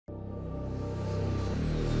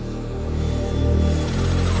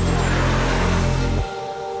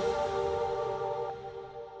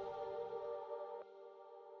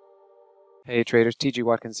Hey traders, TG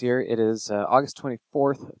Watkins here. It is August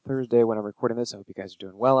 24th, Thursday when I'm recording this. I hope you guys are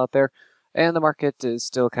doing well out there. And the market is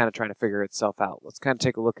still kind of trying to figure itself out. Let's kind of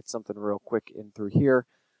take a look at something real quick in through here.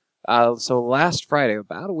 So last Friday,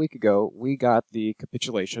 about a week ago, we got the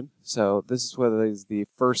capitulation. So this is what is the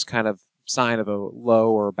first kind of sign of a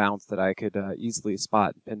low or a bounce that I could easily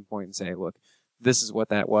spot and pinpoint and say, look, this is what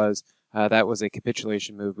that was. That was a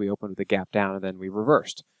capitulation move. We opened with a gap down and then we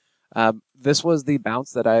reversed. This was the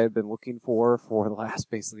bounce that I had been looking for the last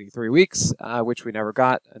basically 3 weeks, which we never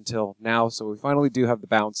got until now. So we finally do have the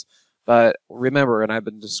bounce. But remember, and I've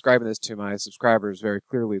been describing this to my subscribers very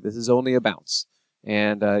clearly, this is only a bounce.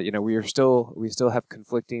 And, we still have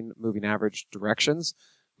conflicting moving average directions.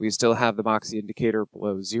 We still have the Moxie indicator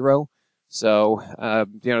below 0. So,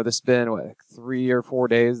 this has been, what, 3 or 4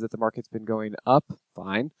 days that the market's been going up,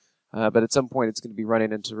 fine. But at some point, it's going to be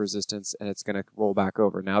running into resistance, and it's going to roll back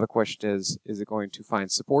over. Now the question is it going to find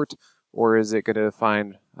support, or is it going to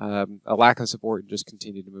find a lack of support and just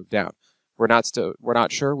continue to move down? We're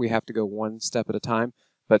not sure. We have to go one step at a time.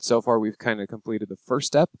 But so far, we've kind of completed the first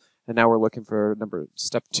step, and now we're looking for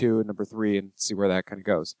step 2 and number 3 and see where that kind of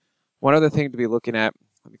goes. One other thing to be looking at,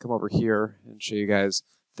 let me come over here and show you guys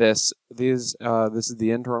this. This is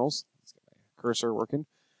the internals. Let's get my cursor working.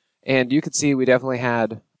 And you can see we definitely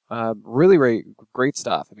had really great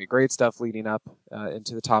stuff. I mean, great stuff leading up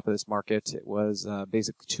into the top of this market. It was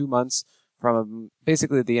basically 2 months from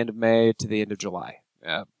basically the end of May to the end of July.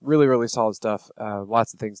 Really solid stuff.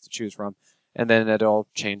 Lots of things to choose from. And then it all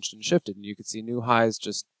changed and shifted. And you could see new highs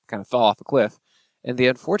just kind of fell off a cliff. And the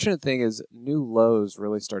unfortunate thing is new lows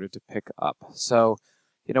really started to pick up. So,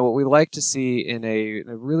 what we like to see in a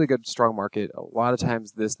really good, strong market, a lot of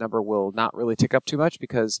times this number will not really tick up too much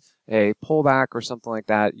because a pullback or something like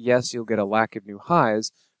that, yes, you'll get a lack of new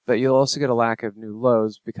highs, but you'll also get a lack of new we're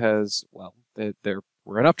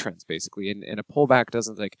in uptrends, basically, and a pullback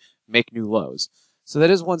doesn't make new lows. So that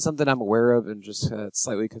is something I'm aware of and just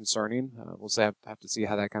slightly concerning. We'll have to see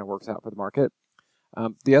how that kind of works out for the market.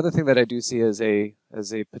 The other thing that I do see as a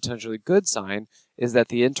potentially good sign is that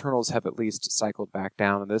the internals have at least cycled back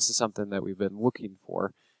down, and this is something that we've been looking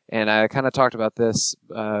for. And I kind of talked about this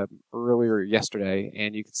earlier yesterday,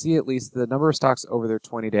 and you can see at least the number of stocks over their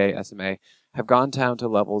 20-day SMA have gone down to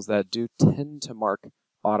levels that do tend to mark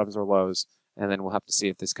bottoms or lows, and then we'll have to see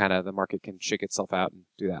if the market can shake itself out and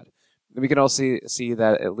do that. We can also see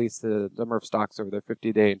that at least the number of stocks over their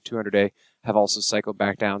 50-day and 200-day have also cycled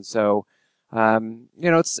back down. So,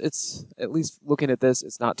 it's at least looking at this,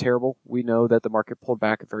 it's not terrible. We know that the market pulled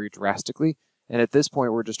back very drastically. And at this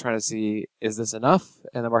point, we're just trying to see, is this enough?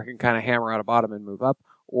 And the market can kind of hammer out a bottom and move up,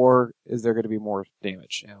 or is there going to be more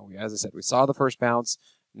damage? As I said, we saw the first bounce.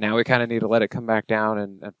 Now we kind of need to let it come back down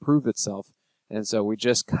and prove itself. And so we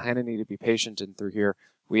just kind of need to be patient in through here.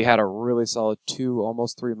 We had a really solid 2,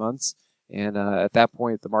 almost 3 months. And at that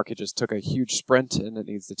point, the market just took a huge sprint, and it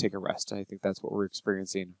needs to take a rest. I think that's what we're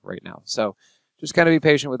experiencing right now. So just kind of be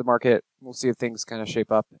patient with the market. We'll see if things kind of shape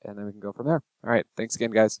up, and then we can go from there. All right. Thanks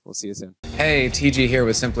again, guys. We'll see you soon. Hey, TG here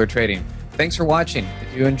with Simpler Trading. Thanks for watching.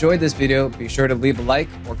 If you enjoyed this video, be sure to leave a like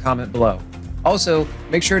or comment below. Also,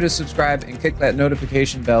 make sure to subscribe and click that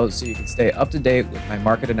notification bell so you can stay up to date with my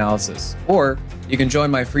market analysis. Or you can join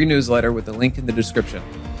my free newsletter with the link in the description.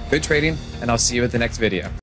 Good trading, and I'll see you at the next video.